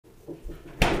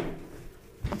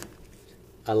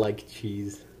I like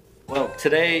cheese. Well,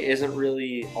 today isn't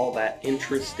really all that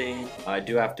interesting. I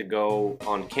do have to go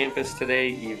on campus today,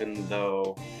 even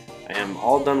though I am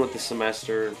all done with the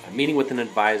semester. I'm meeting with an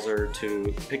advisor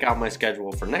to pick out my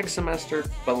schedule for next semester.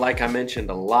 But like I mentioned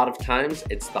a lot of times,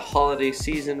 it's the holiday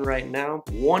season right now.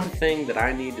 One thing that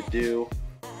I need to do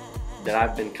that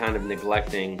I've been kind of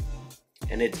neglecting,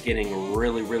 and it's getting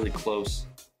really, really close,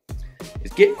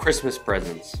 is get Christmas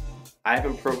presents. I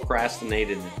haven't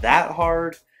procrastinated that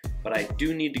hard, but I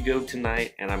do need to go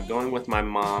tonight, and I'm going with my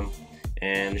mom,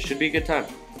 and it should be a good time.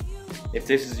 If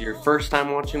this is your first time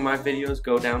watching my videos,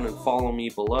 go down and follow me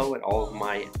below at all of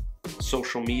my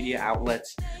social media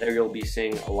outlets. There you'll be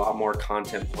seeing a lot more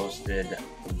content posted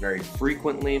very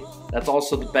frequently. That's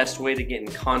also the best way to get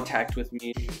in contact with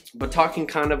me. But talking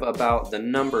kind of about the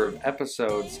number of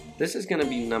episodes, this is going to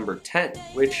be number 10,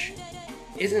 which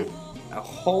isn't a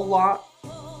whole lot,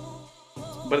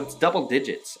 but it's double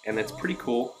digits, and it's pretty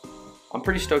cool. I'm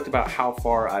pretty stoked about how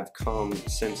far I've come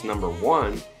since number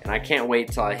 1, and I can't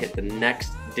wait till I hit the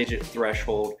next digit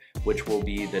threshold, which will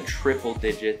be the triple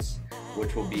digits,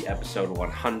 which will be episode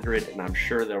 100, and I'm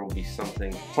sure there will be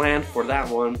something planned for that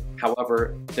one.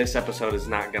 However, this episode is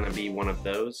not going to be one of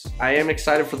those. I am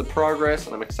excited for the progress,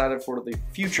 and I'm excited for the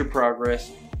future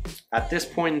progress. At this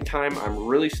point in time, I'm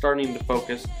really starting to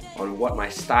focus on what my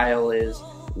style is,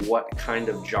 what kind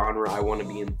of genre I want to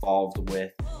be involved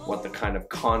with, what the kind of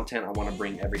content I want to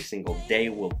bring every single day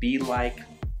will be like,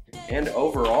 and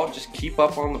overall just keep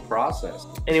up on the process.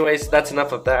 Anyways, that's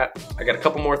enough of that. I got a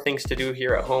couple more things to do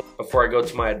here at home before I go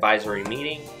to my advisory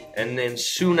meeting, and then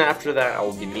soon after that I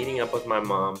will be meeting up with my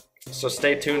mom. So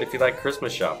stay tuned if you like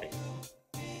Christmas shopping.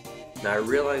 Now I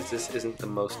realize this isn't the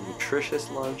most nutritious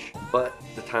lunch, but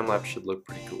the time lapse should look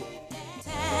pretty cool.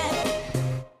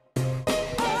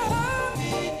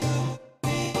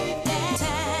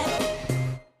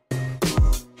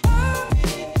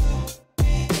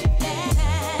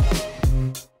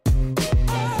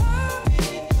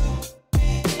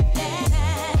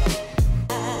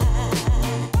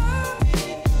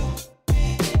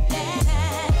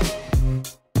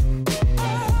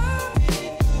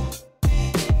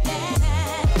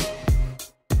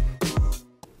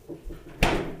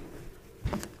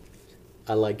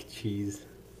 I like cheese.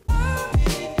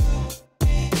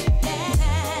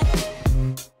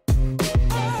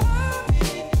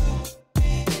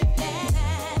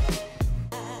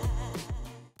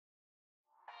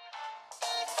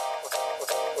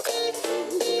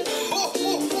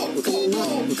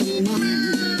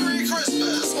 Merry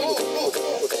Christmas!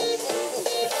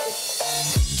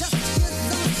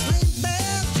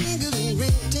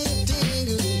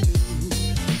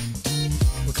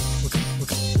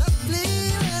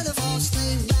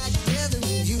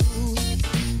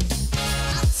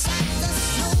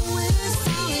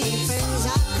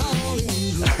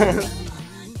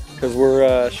 Because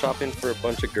we're shopping for a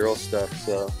bunch of girl stuff,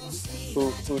 so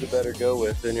who to better go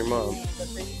with than your mom?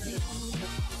 Felt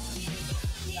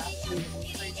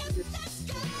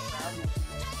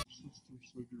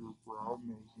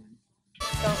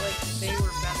like they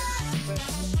were better with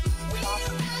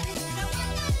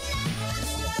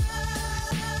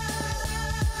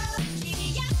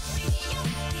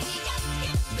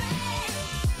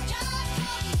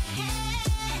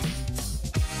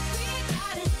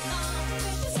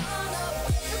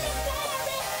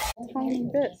tiny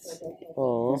bits.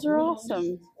 Oh, Those are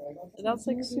awesome. That's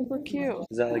like super cute.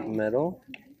 is that like metal?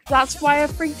 That's why I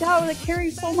freaked out that Carrie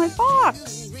stole my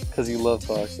box. Because you love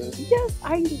boxes. Yes,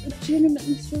 I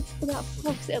legitimately searched for that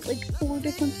box at like 4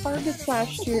 different Targets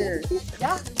last year.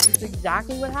 Yeah, that's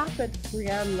exactly what happened.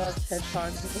 Brianne loves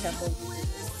hedgehogs. We have those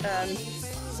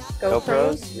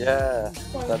GoPros. Yeah,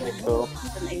 that'd be cool.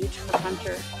 An age for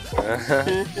Hunter.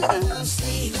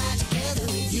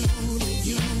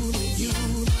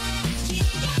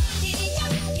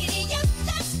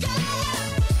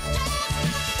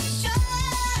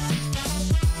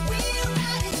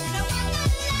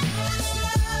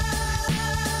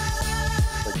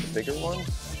 Bigger ones?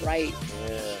 Right.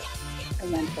 Yeah.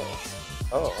 And then pills.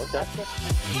 Oh, okay. That's what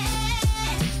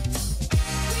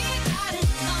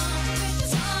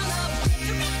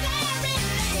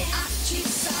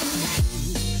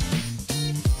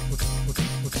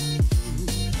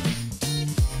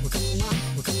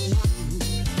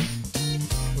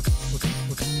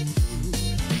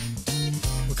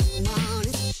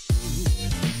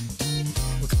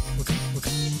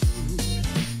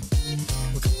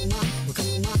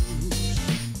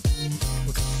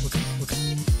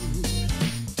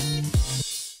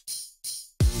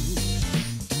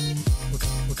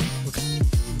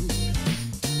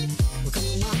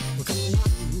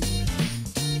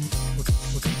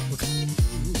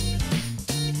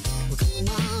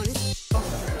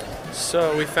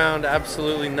So we found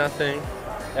absolutely nothing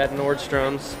at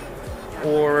Nordstrom's,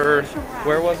 or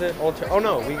where was it? Oh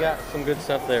no, we got some good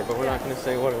stuff there, but we're not going to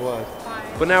say what it was.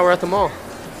 But now we're at the mall.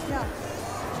 Yeah.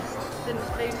 Then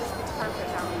they just put carpet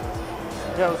down.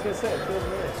 Yeah, I was going to say, it feels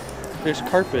nice. There's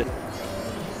carpet.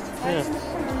 I Yeah. just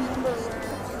can't remember where it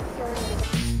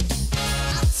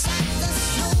started.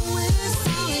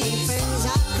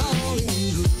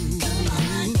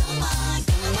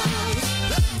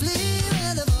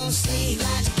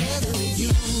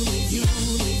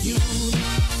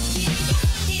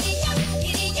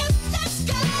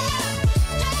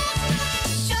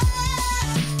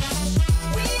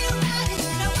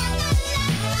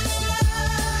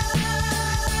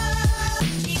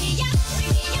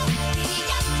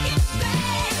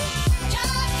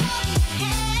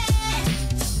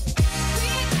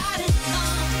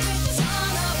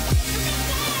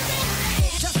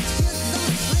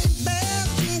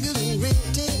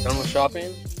 Done with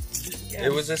shopping?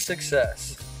 It was a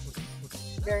success.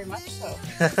 Very much so.